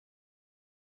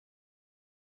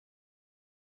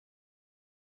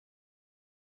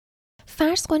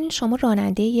فرض کنین شما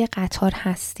راننده یه قطار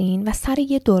هستین و سر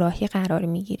یه دوراهی قرار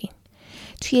میگیرین.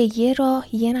 توی یه راه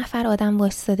 1 نفر آدم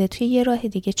وایستاده، توی یه راه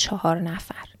دیگه 4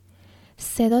 نفر.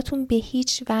 صداتون به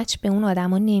هیچ وجه به اون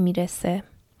آدما نمیرسه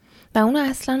و اونا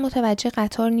اصلا متوجه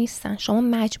قطار نیستن. شما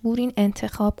مجبورین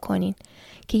انتخاب کنین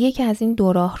که یکی از این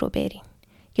دو راه رو برین،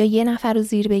 یا 1 نفر رو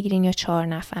زیر بگیرین یا 4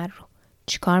 نفر رو.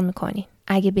 چیکار میکنین؟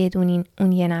 اگه بدونین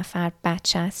اون 1 نفر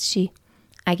بچه است چی؟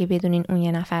 اگه بدونین اون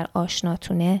 1 نفر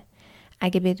آشناتونه؟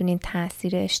 اگه بدونین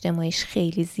تأثیر اجتماعیش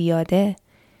خیلی زیاده،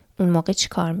 اون موقع چی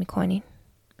کار میکنین؟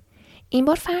 این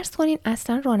بار فرض کنین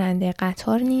اصلا راننده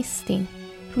قطار نیستین.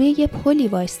 روی یه پلی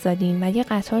وایستادین و یه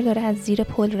قطار داره از زیر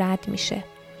پل رد میشه.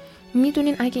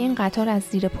 میدونین اگه این قطار از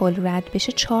زیر پل رد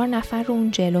بشه 4 نفر رو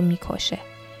اون جلو میکشه.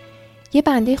 یه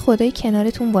بنده خدای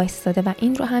کنارتون وایستاده و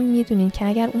این رو هم میدونین که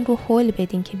اگر اون رو هول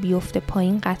بدین که بیفته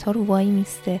پایین، قطار وای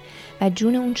میسته و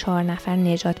جون اون 4 نفر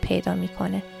نجات پیدا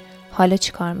میکنه. حالا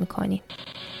چی کار میکنین؟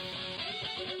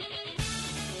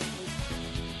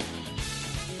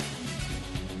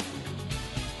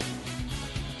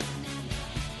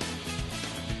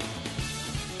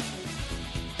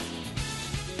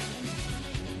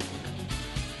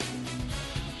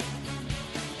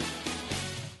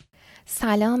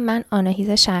 سلام، من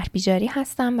آناهیتا شهربیجاری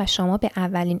هستم و شما به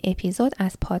اولین اپیزود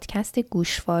از پادکست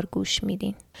گوشوار گوش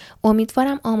میدین.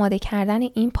 امیدوارم آماده کردن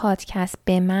این پادکست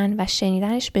به من و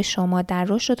شنیدنش به شما در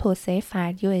رشد و توسعه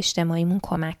فردی و اجتماعیمون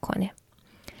کمک کنه.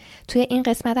 توی این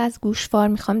قسمت از گوشوار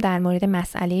میخوام در مورد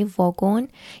مسئله واگن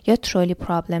یا ترولی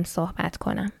پرابلم صحبت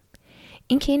کنم.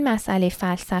 اینکه این مسئله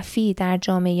فلسفی در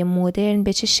جامعه مدرن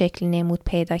به چه شکل نمود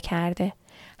پیدا کرده.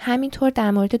 همینطور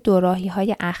در مورد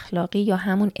دوراهی‌های اخلاقی یا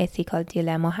همون ethical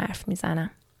dilemma حرف میزنم.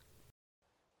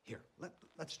 Here,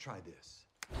 let's try this.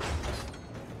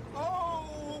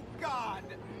 Oh God,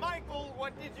 Michael,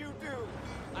 what did you do?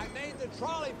 I made the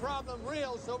trolley problem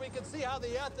real so we could see how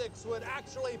the ethics would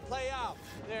actually play out.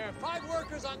 There are 5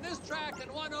 workers on this track and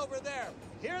 1 over there.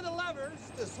 Here are the levers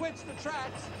to switch the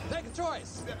tracks. Take a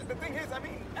choice. The thing is, I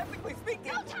mean, ethically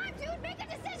speaking... No time, dude! Make a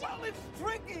decision! Well, it's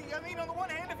tricky! I mean, on the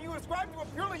one hand, if you ascribe to a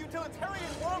purely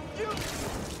utilitarian worldview...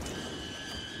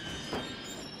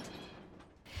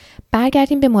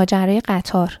 برگردیم به ماجرای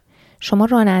قطار. شما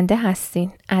راننده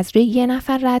هستین. از روی 1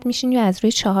 نفر رد میشین یا از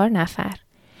روی 4 نفر؟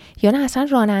 یا نه اصلا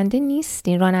راننده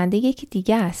نیستین، راننده یکی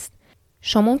دیگه است.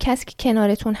 شما اون کسی که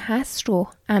کنارتون هست رو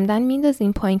عمدن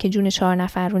میندازین پایین که جون 4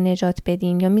 نفر رو نجات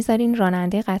بدین، یا میذارین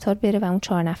راننده قطار بره و اون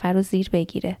 4 نفر رو زیر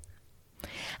بگیره.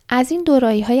 از این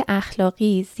دوراهی‌های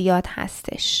اخلاقی زیاد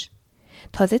هستش.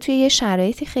 تازه توی یه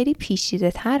شرایطی خیلی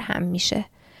پیچیده تر هم میشه.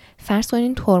 فرض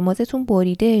کنین ترمزتون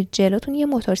بریده، جلوتون یه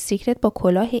موتورسیکلت با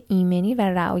کلاه ایمنی و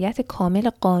رعایت کامل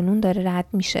قانون داره رد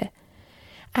میشه.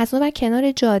 از اون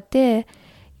کنار جاده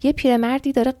یه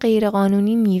پیرمردی داره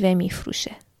غیرقانونی میوه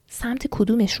میفروشه. سمت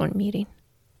کدومشون میرین؟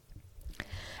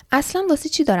 اصلا واسه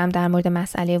چی دارم در مورد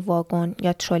مسئله واگن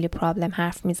یا ترولی پرابلم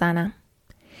حرف میزنم؟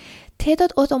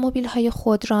 تعداد اتومبیل‌های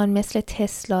خودران مثل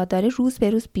تسلا داره روز به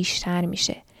روز بیشتر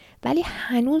میشه، ولی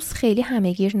هنوز خیلی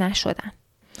همه‌گیر نشدن.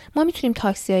 ما میتونیم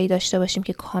تاکسی‌هایی داشته باشیم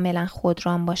که کاملا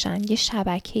خودران باشن، یه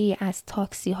شبکه‌ای از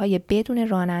تاکسی‌های بدون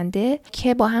راننده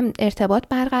که با هم ارتباط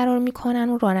برقرار میکنن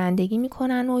و رانندگی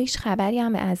میکنن و هیچ خبری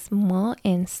هم از ما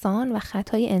انسان و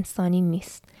خطای انسانی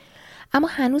نیست. اما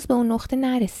هنوز به اون نقطه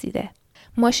نرسیده.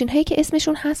 ماشین‌هایی که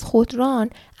اسمشون هست خودران،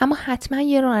 اما حتما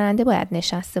یه راننده باید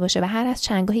نشسته باشه و هر از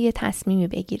چندگاهی یه تصمیمی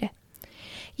بگیره.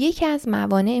 یکی از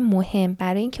موانع مهم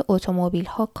برای اینکه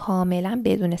اتومبیل‌ها کاملا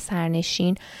بدون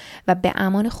سرنشین و به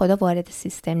امان خدا وارد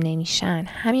سیستم نمیشن،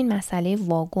 همین مسئله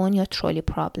واگن یا ترولی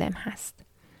پرابلم هست.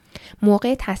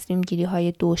 موقع تصمیم گیری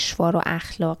های دشوار و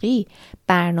اخلاقی،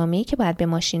 برنامه‌ای که باید به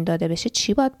ماشین داده بشه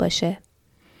چی باید باشه؟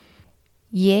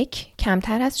 1.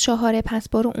 کمتر از 4، پس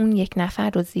برو اون 1 نفر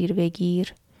رو زیر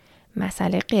بگیر.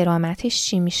 مسئله غرامتش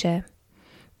چی میشه؟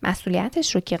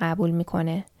 مسئولیتش رو کی قبول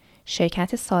میکنه؟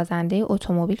 شرکت سازنده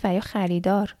اتومبیل و یا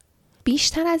خریدار؟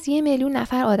 بیشتر از 1 میلیون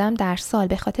نفر آدم در سال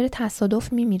به خاطر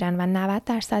تصادف میمیرن و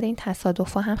 90% این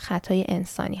تصادف‌ها هم خطای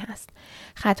انسانی هست.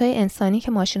 خطای انسانی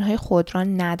که ماشین‌های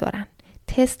خودران ندارن.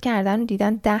 تست کردن و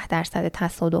دیدن 10%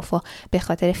 تصادف‌ها به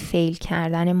خاطر فیل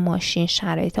کردن ماشین،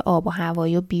 شرایط آب و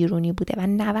هوایی و بیرونی بوده و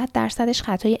 90%ش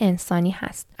خطای انسانی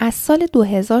هست. از سال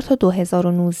 2000 تا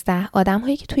 2019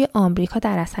 آدم‌هایی که توی آمریکا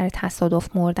در اثر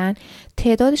تصادف مردن،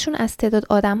 تعدادشون از تعداد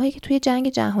آدم‌هایی که توی جنگ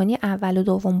جهانی اول و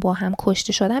دوم با هم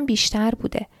کشته شدن بیشتر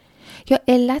بوده. یا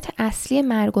علت اصلی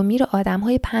مرگ و میر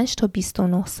آدم‌های 5 تا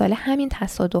 29 ساله همین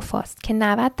تصادفاست که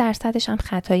 90%ش هم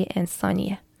خطای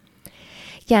انسانیه.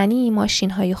 یعنی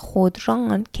ماشین‌های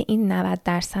خودران که این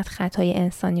 90% خطای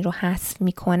انسانی رو حذف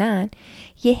می‌کنن،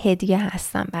 یه هدیه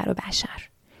هستن برای بشر.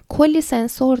 کلی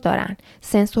سنسور دارن،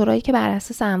 سنسورهایی که بر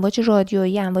اساس امواج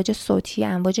رادیویی، امواج صوتی،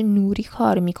 امواج نوری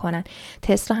کار میکنن.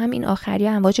 تسلا هم این آخری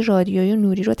امواج رادیویی و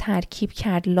نوری رو ترکیب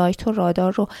کرد، لایت و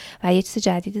رادار رو، و یه چیز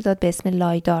جدیدی داد به اسم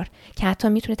لایدار که حتی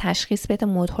میتونه تشخیص بده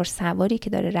موتور سواری که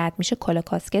داره رد میشه کلا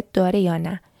کاسکت داره یا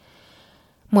نه.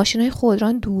 ماشین‌های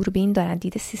خودران دوربین دارن،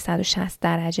 دید 360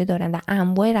 درجه دارن و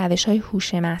انواع روش‌های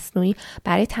هوش مصنوعی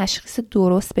برای تشخیص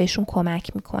درست بهشون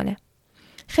کمک میکنه.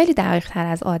 خیلی دقیق تر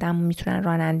از آدم میتونن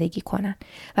رانندگی کنن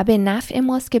و به نفع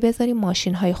ماست که بذاریم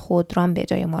ماشین‌های خودران به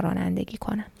جای ما رانندگی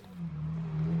کنن.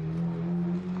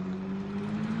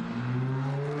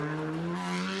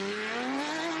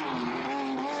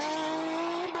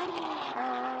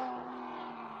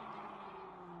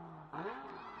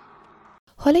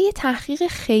 حالا یه تحقیق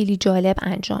خیلی جالب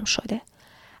انجام شده.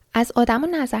 از آدما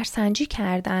نظرسنجی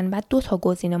کردن و 2 تا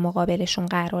گزینه مقابلشون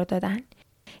قرار دادن.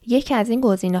 یکی از این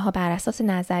گزینه‌ها بر اساس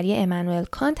نظریه امانوئل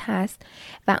کانت هست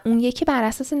و اون یکی بر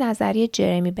اساس نظریه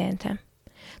جرمی بنتم.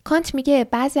 کانت میگه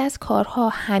بعضی از کارها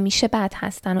همیشه بد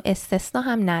هستن و استثنا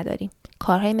هم نداریم.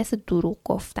 کارهای مثل دروغ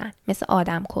گفتن، مثل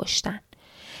آدم کشتن.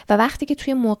 و وقتی که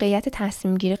توی موقعیت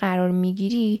تصمیم گیری قرار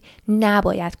میگیری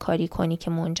نباید کاری کنی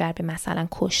که منجر به مثلا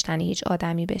کشتن هیچ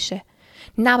آدمی بشه.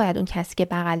 نباید اون کسی که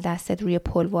بغل دستت روی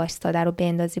پل وایستاده رو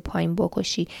بندازی پایین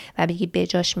بکشی و بگی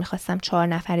بجاش میخواستم 4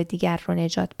 نفر دیگر رو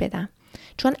نجات بدم،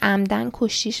 چون عمدن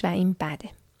کشتیش و این بده.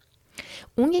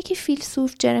 اون یکی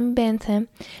فیلسوف جرمی بنتم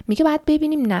میگه باید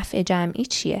ببینیم نفع جمعی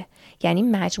چیه، یعنی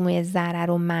مجموعه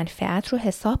ضرر و منفعت رو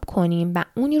حساب کنیم و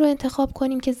اونی رو انتخاب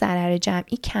کنیم که ضرر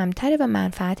جمعی کمتره و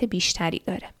منفعت بیشتری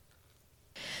داره.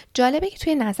 جالبه که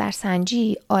توی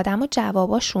نظرسنجی آدم و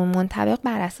جواباشون منطبق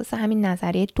بر اساس همین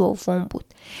نظریه دوم بود،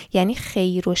 یعنی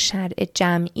خیر و شر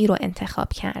جمعی رو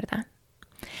انتخاب کردن.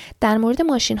 در مورد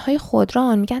ماشین‌های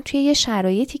خودران میگن توی یه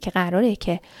شرایطی که قراره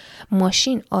که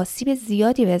ماشین آسیب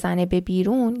زیادی بزنه به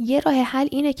بیرون، یه راه حل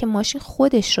اینه که ماشین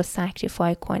خودش رو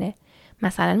سکریفای کنه،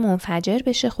 مثلا منفجر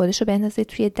بشه، خودش رو بندازه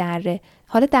توی دره.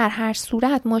 حالا در هر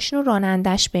صورت ماشین و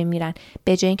رانندش بمیرن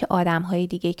به جای اینکه آدم‌های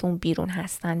دیگه که اون بیرون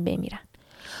هستن بمیرن.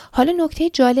 حالا نکته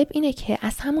جالب اینه که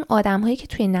از همون آدم‌هایی که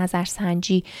توی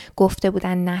نظرسنجی گفته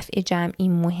بودن نفع جمعی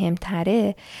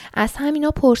مهمتره، از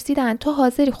همینا پرسیدن تو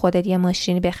حاضری خودت یه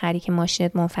ماشینی بخری که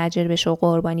ماشینت منفجر بشه و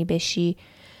قربانی بشی؟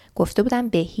 گفته بودن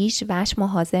به هیچ وجه ما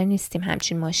حاضر نیستیم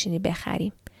همچین ماشینی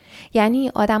بخریم. یعنی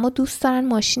آدما دوست دارن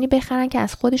ماشینی بخرن که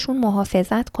از خودشون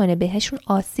محافظت کنه، بهشون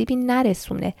آسیبی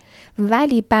نرسونه،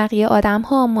 ولی بقیه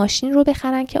آدم‌ها ماشین رو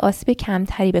بخرن که آسیب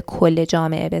کمتری به کل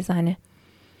جامعه بزنه.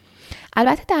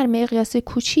 البته در مقیاس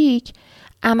کوچیک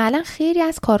عملا خیلی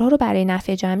از کارها رو برای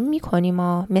نفع جمعی میکنیم،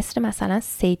 مثلا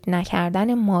صید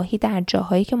نکردن ماهی در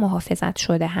جاهایی که محافظت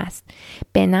شده هست.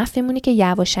 به نفعمونه که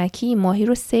یواشکی ماهی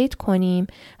رو صید کنیم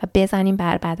و بزنیم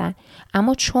بر بدن،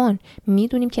 اما چون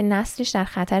میدونیم که نسلش در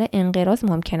خطر انقراض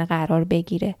ممکنه قرار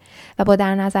بگیره و با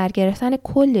در نظر گرفتن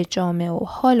کل جامعه و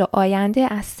حال و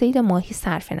آینده از صید ماهی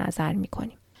صرف نظر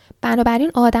میکنیم.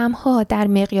 بنابراین آدم‌ها در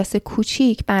مقیاس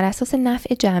کوچیک بر اساس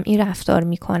نفع جمعی رفتار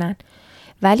میکنن،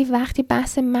 ولی وقتی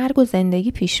بحث مرگ و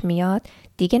زندگی پیش میاد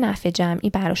دیگه نفع جمعی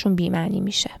براشون بی‌معنی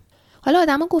میشه. حالا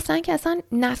آدما گفتن که اصلا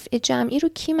نفع جمعی رو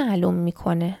کی معلوم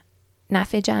میکنه؟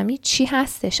 نفع جمعی چی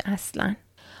هستش اصلا؟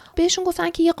 بهشون گفتن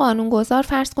که یه قانونگذار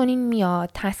فرض کنین میاد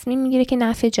تصمیم میگیره که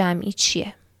نفع جمعی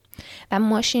چیه و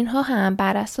ماشین ها هم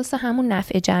بر اساس همون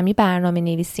نفع جمعی برنامه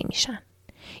نویسی میشن.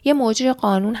 یه مجری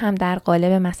قانون هم در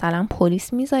قالب مثلا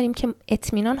پلیس میذاریم که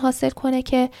اطمینان حاصل کنه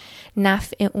که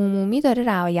نفع عمومی داره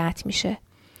رعایت میشه.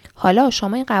 حالا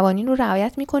شما این قوانین رو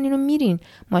رعایت میکنین و میرین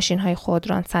ماشین‌های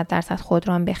خودران 100%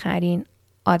 خودران بخرین.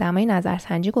 آدمای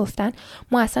نظرسنجی گفتن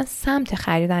ما اصلا سمت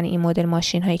خریدن این مدل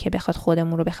ماشین‌هایی که بخواد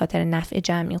خودمون رو به خاطر نفع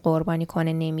جمعی قربانی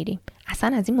کنه نمیریم.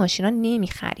 اصلا از این ماشینا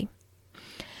نمیخریم.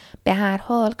 به هر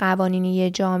حال قوانین یه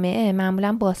جامعه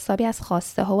معمولاً بازتابی از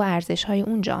خواسته ها و ارزش های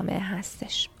اون جامعه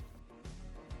هستش.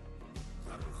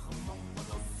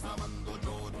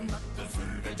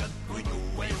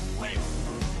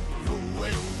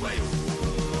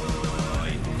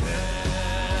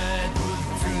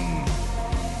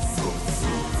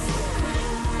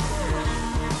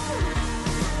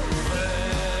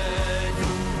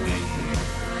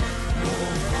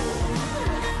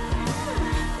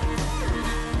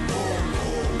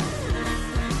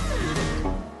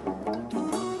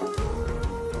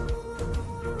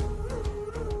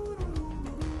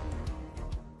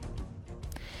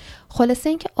 خلاصه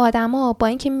اینکه آدما با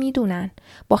اینکه میدونن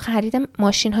با خرید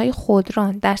ماشین‌های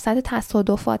خودران درصد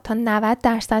تصادفات تا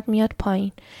 90% میاد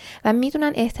پایین و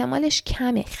میدونن احتمالش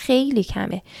کمه، خیلی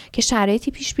کمه که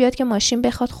شرایطی پیش بیاد که ماشین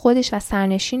بخواد خودش و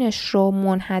سرنشینش رو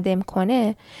منهدم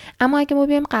کنه، اما اگه ما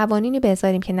بیایم قوانینی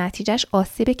بذاریم که نتیجهش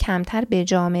آسیب کمتر به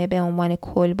جامعه به عنوان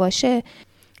کل باشه،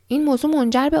 این موضوع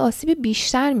منجر به آسیب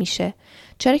بیشتر میشه.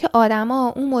 چرا که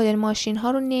آدما اون مدل ماشین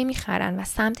ها رو نمیخرن و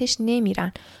سمتش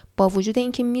نمیرن، با وجود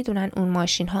اینکه میدونن اون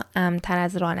ماشین ها امن‌تر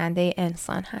از راننده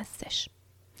انسان هستش.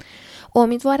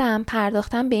 امیدوارم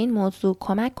پرداختن به این موضوع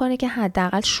کمک کنه که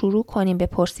حداقل شروع کنیم به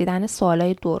پرسیدن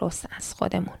سوالای درست از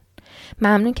خودمون.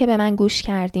 ممنون که به من گوش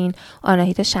کردین.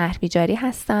 آناهیتا شهربیجاری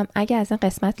هستم. اگه از این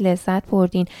قسمت لذت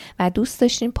بردین و دوست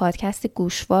داشتین پادکست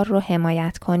گوشوار رو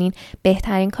حمایت کنین،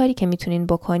 بهترین کاری که میتونین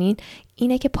بکنین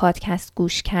اینه که پادکست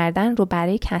گوش کردن رو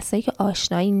برای کسایی که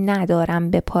آشنایی ندارن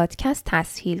به پادکست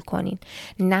تسهیل کنین.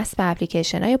 نصب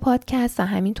اپلیکیشن های پادکست و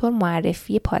همینطور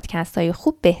معرفی پادکست های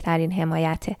خوب بهترین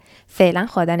حمایته. فعلا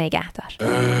خدا نگهدار.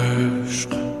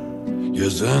 عشق یه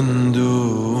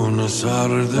زندون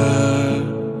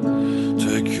سرده،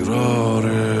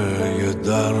 تکرار یه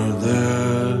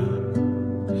درده،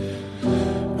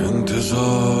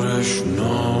 انتظارش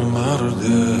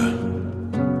نامرده،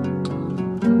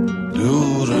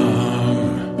 دورم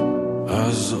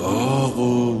از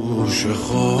آغوش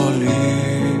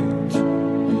خالیت،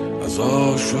 از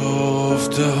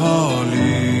آشفته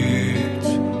حالیت،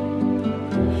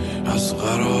 از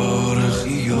قرار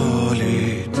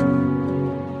خیالیت.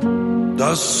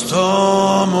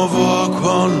 دستامو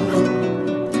واکن،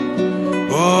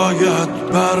 باید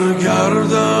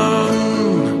برگردم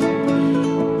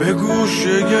به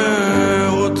گوشه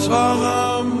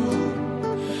اتاقم.